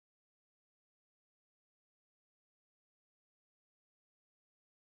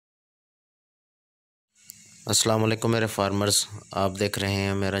अस्सलाम वालेकुम मेरे फार्मर्स, आप देख रहे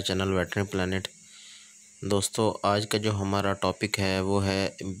हैं मेरा चैनल वेटरनरी प्लानिट। दोस्तों, आज का जो हमारा टॉपिक है वो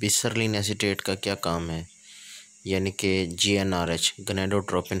है बिसरलिन एसीटेट का क्या काम है, यानी कि GnRh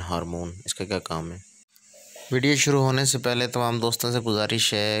गनेडोट्रोपिन हार्मोन, इसका क्या काम है। वीडियो शुरू होने से पहले तमाम दोस्तों से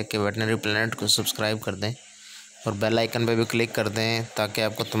गुजारिश है कि वेटरनरी प्लानिट को सब्सक्राइब कर दें और बेल आइकन पर भी क्लिक कर दें ताकि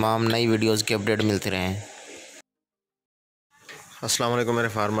आपको तमाम नई वीडियोज़ की अपडेट मिलती रहें। अस्सलाम वालेकुम मेरे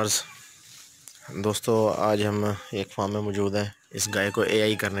फार्मर्स। दोस्तों, आज हम एक फार्म में मौजूद हैं। इस गाय को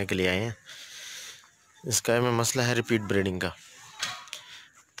AI करने के लिए आए हैं। इस गाय में मसला है रिपीट ब्रीडिंग का।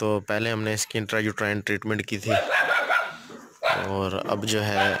 तो पहले हमने इसकी इंट्रायूट्राइन ट्रीटमेंट की थी और अब जो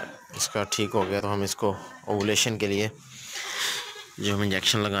है इसका ठीक हो गया, तो हम इसको ओवुलेशन के लिए जो हम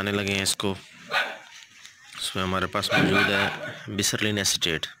इंजेक्शन लगाने लगे हैं इसको, उसमें हमारे पास मौजूद है बिसरलिन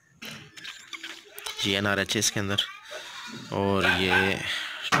एसीटेट GnRh इसके अंदर, और ये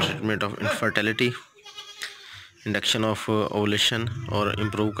treatment of infertility, induction of ovulation और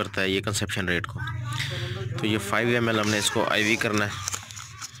इम्प्रूव करता है ये कंसेप्शन रेट को। तो ये 5 ml हमने इसको IV करना है।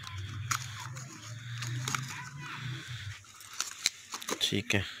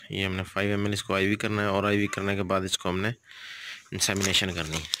 ठीक है, ये हमने 5 ml इसको IV करना है और IV करने के बाद इसको हमने इंसेमिनेशन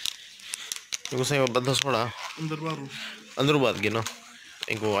करनी है। क्योंकि सही बंदा थोड़ा अंदर बात की ना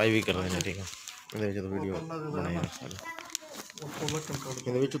इनको IV कर देना। ठीक है, तो वीडियो बनाएगा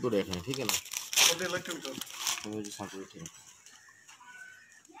तो देखना, ठीक है ना।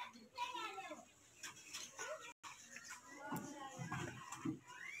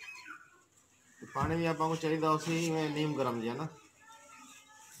 पानी भी आपको चाहिए उसी में नीम गरम दिया ना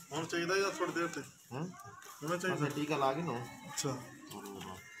और चाहिए या थोड़ी देर तक हैं होना चाहिए। टीका लागे ना। अच्छा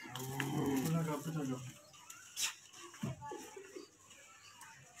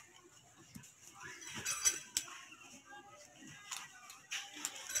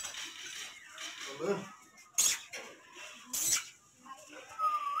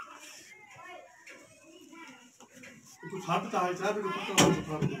कुछ हाथ का है चाहे भी कुछ का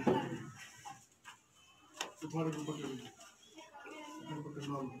तुम्हारे ऊपर के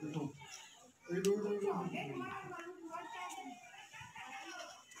देखो ये दो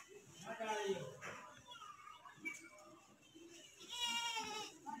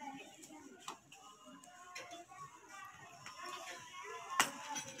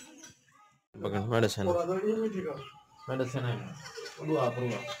बगन मेडिसिन मेडिसिन है वो आप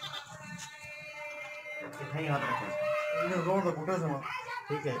कहीं हाथ रखें। ये जोर दे घुटने से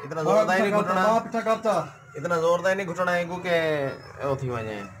ठीक है, इतना जोरदार नहीं घुटना, पीछा करता इतना जोरदार नहीं घुटना है क्योंकि ओथी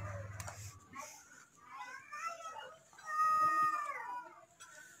वजह है।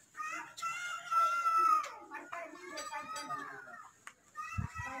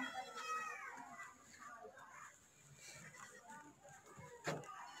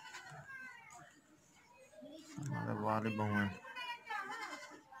 हमारे वाले बहु हैं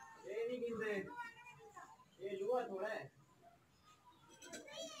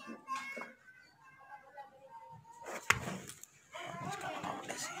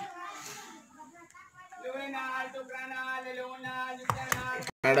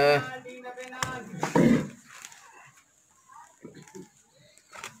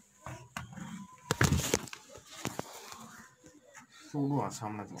सुनो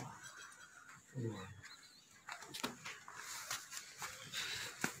सामने तो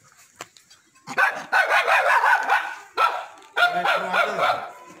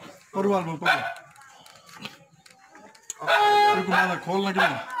परवाल बोल पर एक माला खोलना क्यों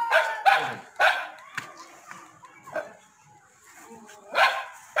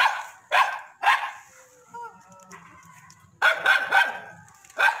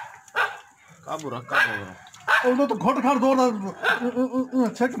काबू रख काबू रख। वो तो घोट खार दौड़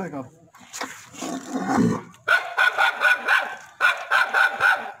चेक नहीं कर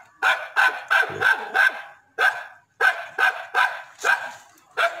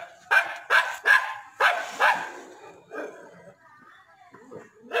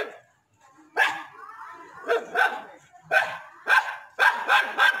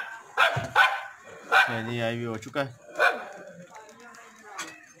जी IV हो चुका है।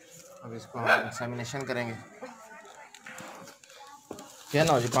 अब इसको हम इंसेमिनेशन करेंगे। क्या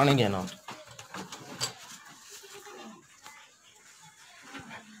ना हो जी, पानी क्या ना हो।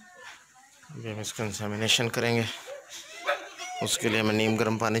 अभी हम इसका इंसेमिनेशन करेंगे, उसके लिए हमें नीम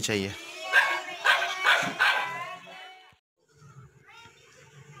गर्म पानी चाहिए।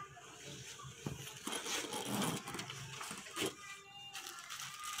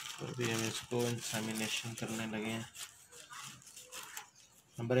 अभी हम इसको इंसेमिनेशन करने लगे हैं।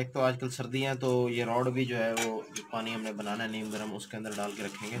 नंबर 1 तो आजकल सर्दियाँ, तो ये रॉड भी जो है वो जो पानी हमने बनाना है नीम गर्म उसके अंदर डाल के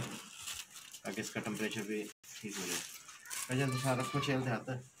रखेंगे ताकि इसका टेम्परेचर भी ठीक हो जाए। जल्दी सारा कुछ चलते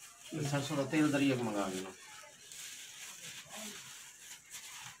आता है सरसों का तेल दरिया को मंगा लेना।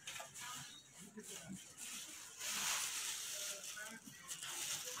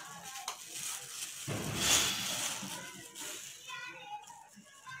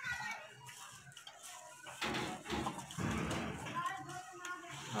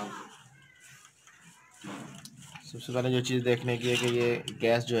 सबसे पहले जो चीज़ देखने की है कि ये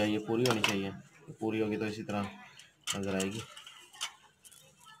गैस जो है ये पूरी होनी चाहिए, पूरी होगी तो इसी तरह नज़र आएगी।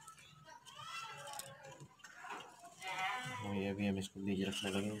 और ये भी हम इसको बीच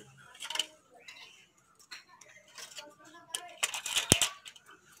रखने लगे।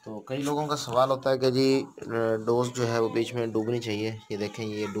 तो कई लोगों का सवाल होता है कि जी डोज जो है वो बीच में डूबनी चाहिए। ये देखें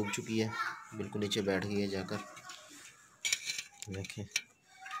ये डूब चुकी है, बिल्कुल नीचे बैठ गई है जाकर, देखें।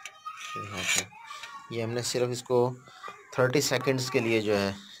 ये हमने सिर्फ इसको 30 सेकंड्स के लिए जो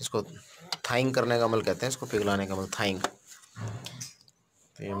है इसको थाइंग करने का अमल कहते हैं, इसको पिघलाने का अमल थाइंग।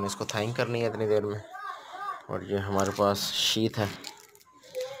 तो ये हमने इसको थाइंग करनी है इतनी देर में। और ये हमारे पास शीत है,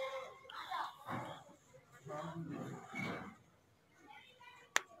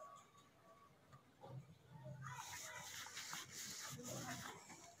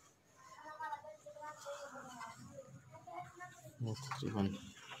 तकरीबन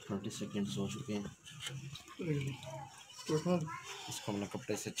 30 सेकंड्स हो चुके हैं। इसको हमने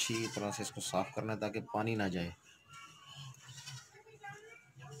कपड़े से अच्छी तरह से इसको साफ करना है ताकि पानी ना जाए।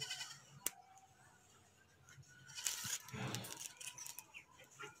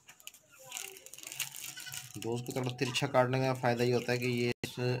 डोज को थोड़ा तिरछा काटने का फ़ायदा ये होता है कि ये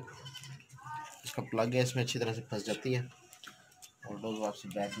इसका प्लग है इसमें अच्छी तरह से फंस जाती है और डोज वापसी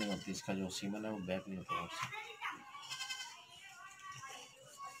बैक नहीं होती। इसका जो सीमन है वो बैक नहीं होता वापसी।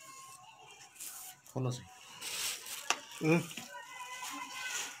 खोलो से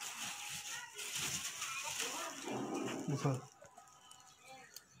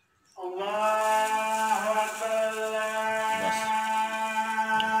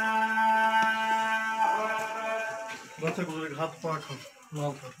बस गुजरे हाथ पाक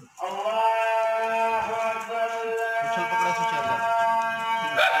माल करते उछल पकड़ा से चल जाता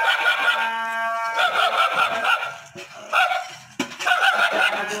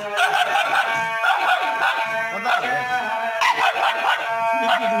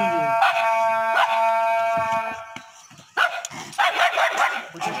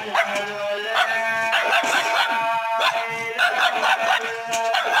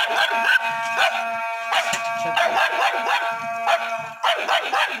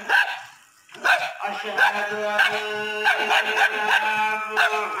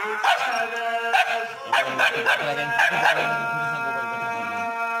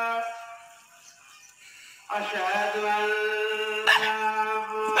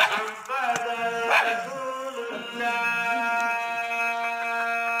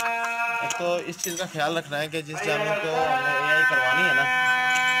तो इस चीज़ का ख्याल रखना है कि जिस जानवर को हमने एआई करवानी है ना,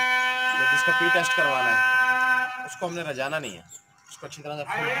 या जिसका पी टेस्ट करवाना है, उसको हमने रजाना नहीं है, उसको अच्छी तरह से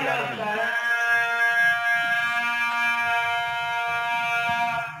फूड खिलाना नहीं है।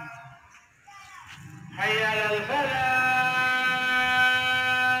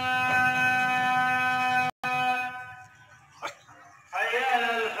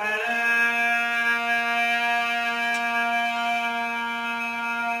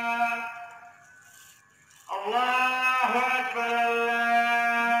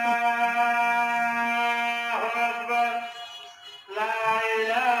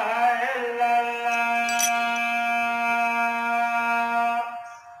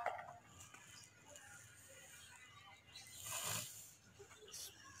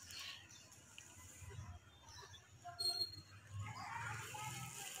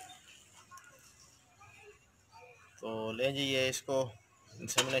 तो ले जी ये इसको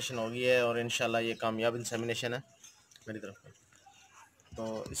इंसेमिनेशन हो गई है और इंशाल्लाह ये कामयाब इंसेमिनेशन है मेरी तरफ से। तो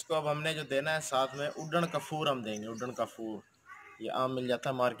इसको अब हमने जो देना है साथ में उड्डन कफूर हम देंगे। उड्डन कफूर ये आम मिल जाता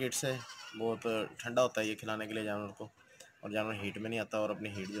है मार्केट से, बहुत ठंडा होता है ये खिलाने के लिए जानवर को, और जानवर हीट में नहीं आता और अपनी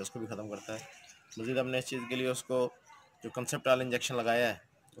हीट जो उसको भी ख़त्म करता है। मज़ीद हमने इस चीज़ के लिए उसको जो कंसेप्ट वाला इंजेक्शन लगाया है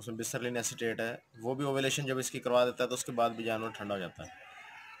उसमें बिसरलिन एसीटेट है, वो भी ओवुलेशन जब इसकी करवा देता है तो उसके बाद भी जानवर ठंडा हो जाता है।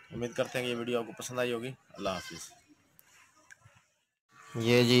 उम्मीद करते हैं कि ये वीडियो आपको पसंद आई होगी। अल्लाह हाफिज़।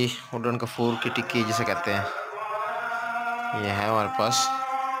 ये जी उड्डन कफूर की टिक्की जिसे कहते हैं, ये है हमारे पास।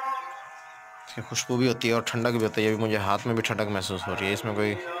 इसकी खुशबू भी होती है और ठंडक भी होती है। ये भी मुझे हाथ में भी ठंडक महसूस हो रही है। इसमें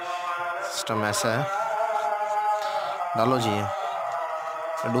कोई सिस्टम ऐसा है, डालो जी ये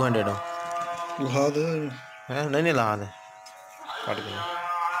 200 लहाद है नहीं लहा दे काट के।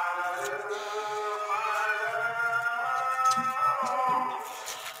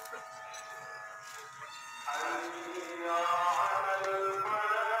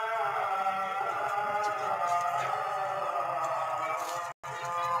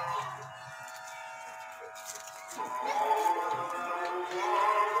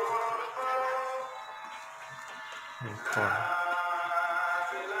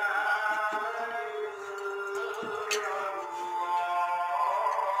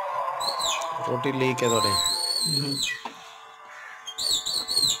 रोटी लीक है थोड़ी।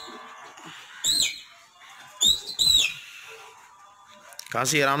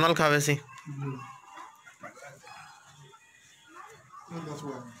 कासी आराम नाल खावे सी।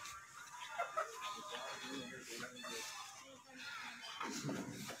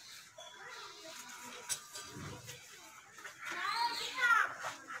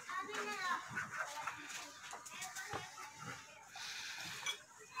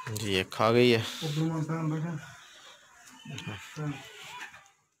 जी ये खा गई है।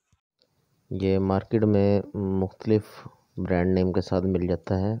 ये मार्केट में मुख्तलिफ ब्रांड नेम के साथ मिल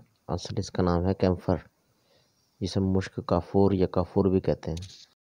जाता है। असल इसका नाम है कैम्फर, जिसे मुश्क काफूर या काफूर भी कहते हैं।